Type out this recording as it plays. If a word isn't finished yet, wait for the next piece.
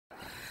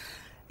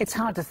It's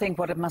hard to think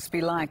what it must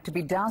be like to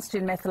be doused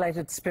in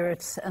methylated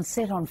spirits and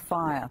set on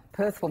fire.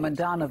 Perth woman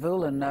Dana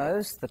Vulan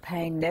knows the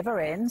pain never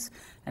ends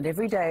and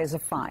every day is a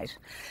fight.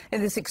 In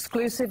this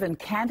exclusive and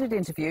candid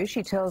interview,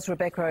 she tells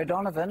Rebecca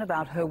O'Donovan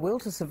about her will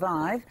to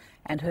survive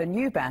and her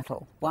new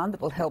battle, one that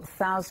will help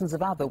thousands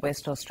of other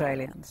West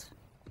Australians.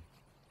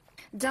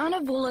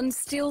 Dana Vulan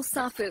still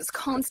suffers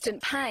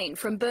constant pain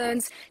from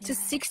burns to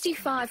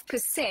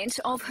 65%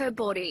 of her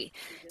body.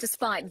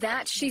 Despite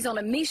that, she's on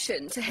a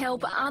mission to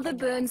help other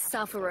burn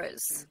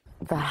sufferers.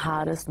 The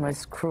hardest,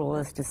 most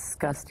cruelest,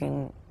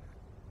 disgusting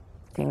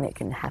thing that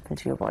can happen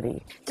to your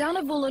body.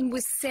 Dana Vulan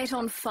was set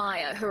on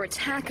fire. Her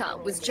attacker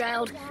was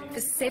jailed for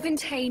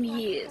 17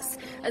 years.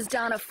 As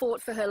Dana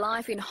fought for her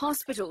life in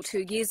hospital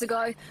 2 years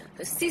ago,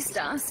 her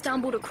sister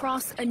stumbled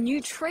across a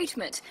new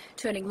treatment,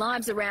 turning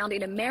lives around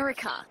in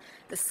America,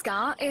 the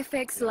SCAAR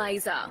FX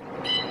laser.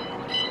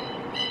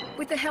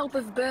 With the help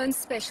of burn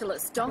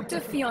specialist Dr.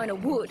 Fiona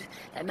Wood,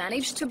 they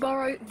managed to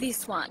borrow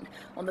this one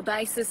on the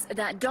basis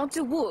that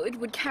Dr. Wood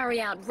would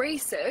carry out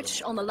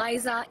research on the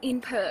laser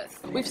in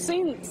Perth. We've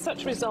seen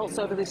such results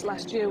over this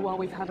last year while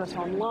we've had it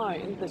on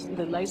loan,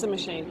 the laser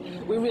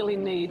machine. We really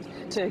need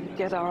to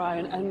get our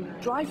own and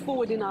drive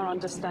forward in our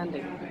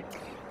understanding.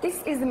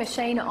 This is the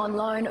machine on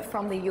loan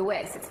from the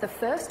US. It's the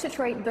first to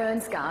treat burn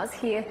scars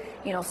here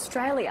in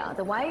Australia.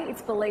 The way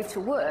it's believed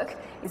to work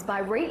is by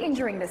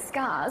re-injuring the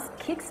scars,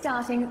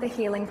 kick-starting the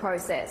healing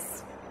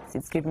process.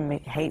 It's given me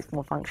heaps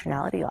more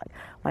functionality, like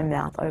my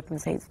mouth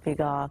opens heaps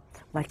bigger,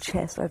 my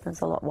chest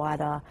opens a lot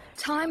wider.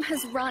 Time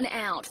has run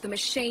out. The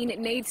machine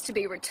needs to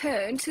be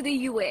returned to the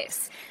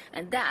US.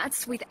 And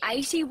that's with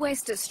 80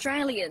 West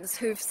Australians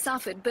who've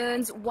suffered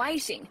burns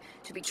waiting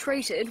to be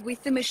treated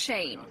with the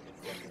machine.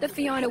 The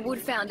Fiona Wood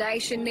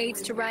Foundation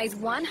needs to raise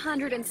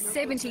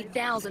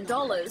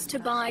 $170,000 to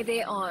buy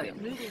their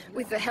own.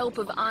 With the help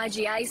of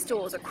IGA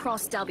stores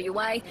across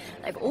WA,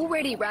 they've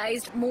already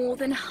raised more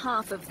than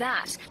half of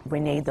that. We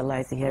need the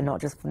laser here,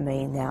 not just for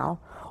me now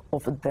or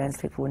for the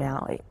burns people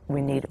now.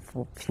 We need it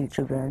for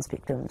future burns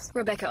victims.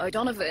 Rebecca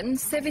O'Donovan,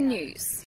 7 News.